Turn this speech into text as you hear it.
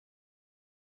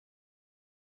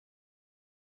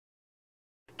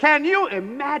Can you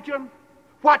imagine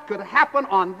what could happen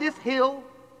on this hill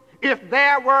if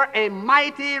there were a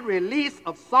mighty release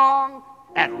of song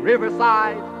at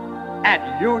Riverside,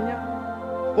 at Union,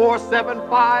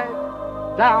 475,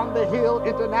 down the hill,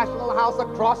 International House,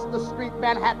 across the street,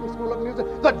 Manhattan School of Music,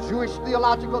 the Jewish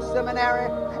Theological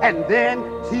Seminary, and then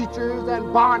Teachers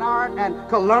and Barnard and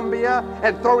Columbia,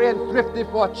 and throw in Thrifty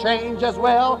for a change as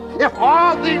well? If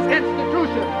all these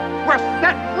institutions were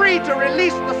set free to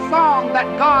release the song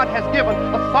that God has given,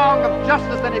 a song of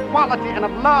justice and equality and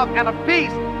of love and of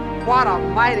peace, what a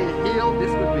mighty hill this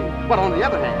would be. But on the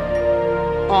other hand,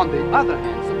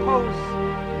 suppose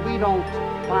we don't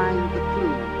find the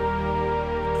clue.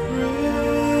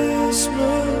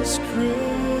 Christmas,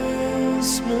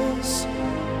 Christmas,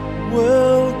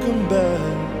 welcome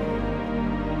back.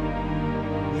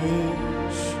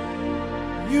 Wish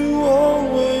you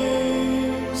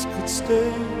always could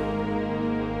stay.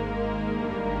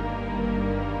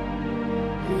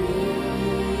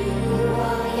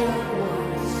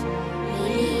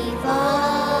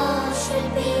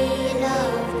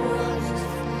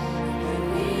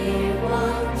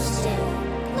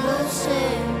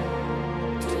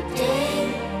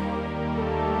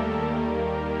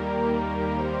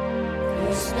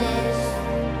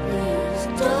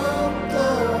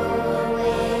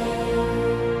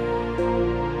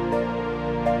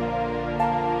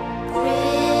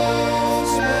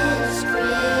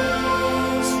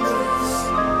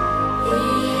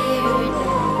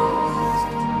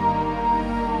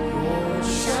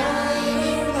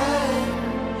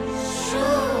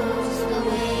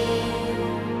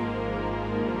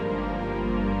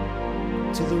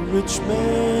 To the rich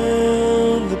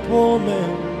man, the poor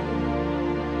man,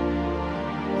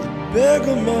 the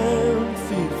beggar man,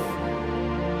 thief.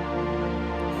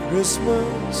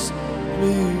 Christmas,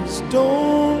 please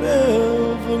don't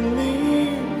ever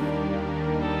leave.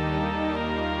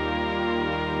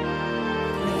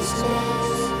 Christmas,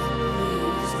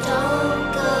 please don't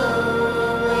go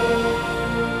away.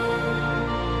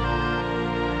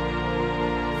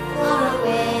 Far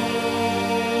away.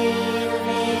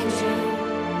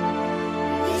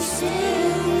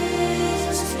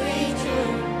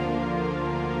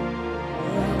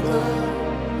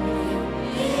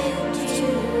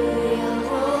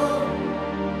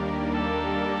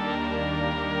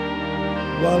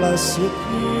 While I sit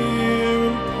here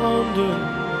and ponder,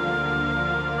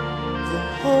 the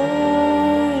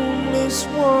homeless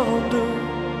wander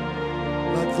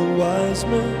like the wise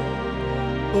men,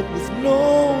 but with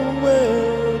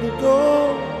nowhere to go.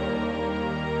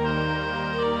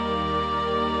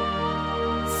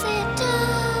 Santa,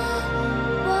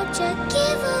 won't you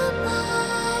give up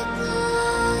my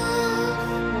love?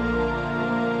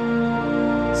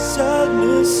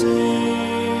 Sadness ain't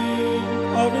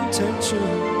our intention.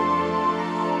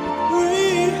 We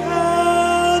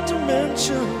had to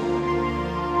mention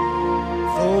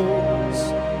those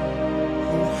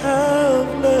who have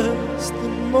less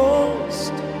than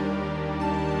most.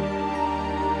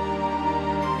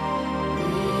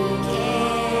 We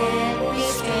can't be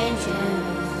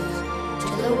strangers to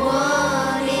the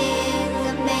one in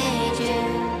the manger,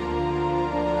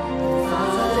 the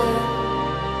Father,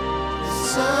 the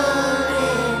Son,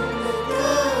 and the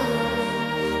Ghost.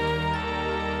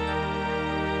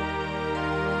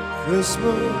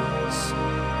 Christmas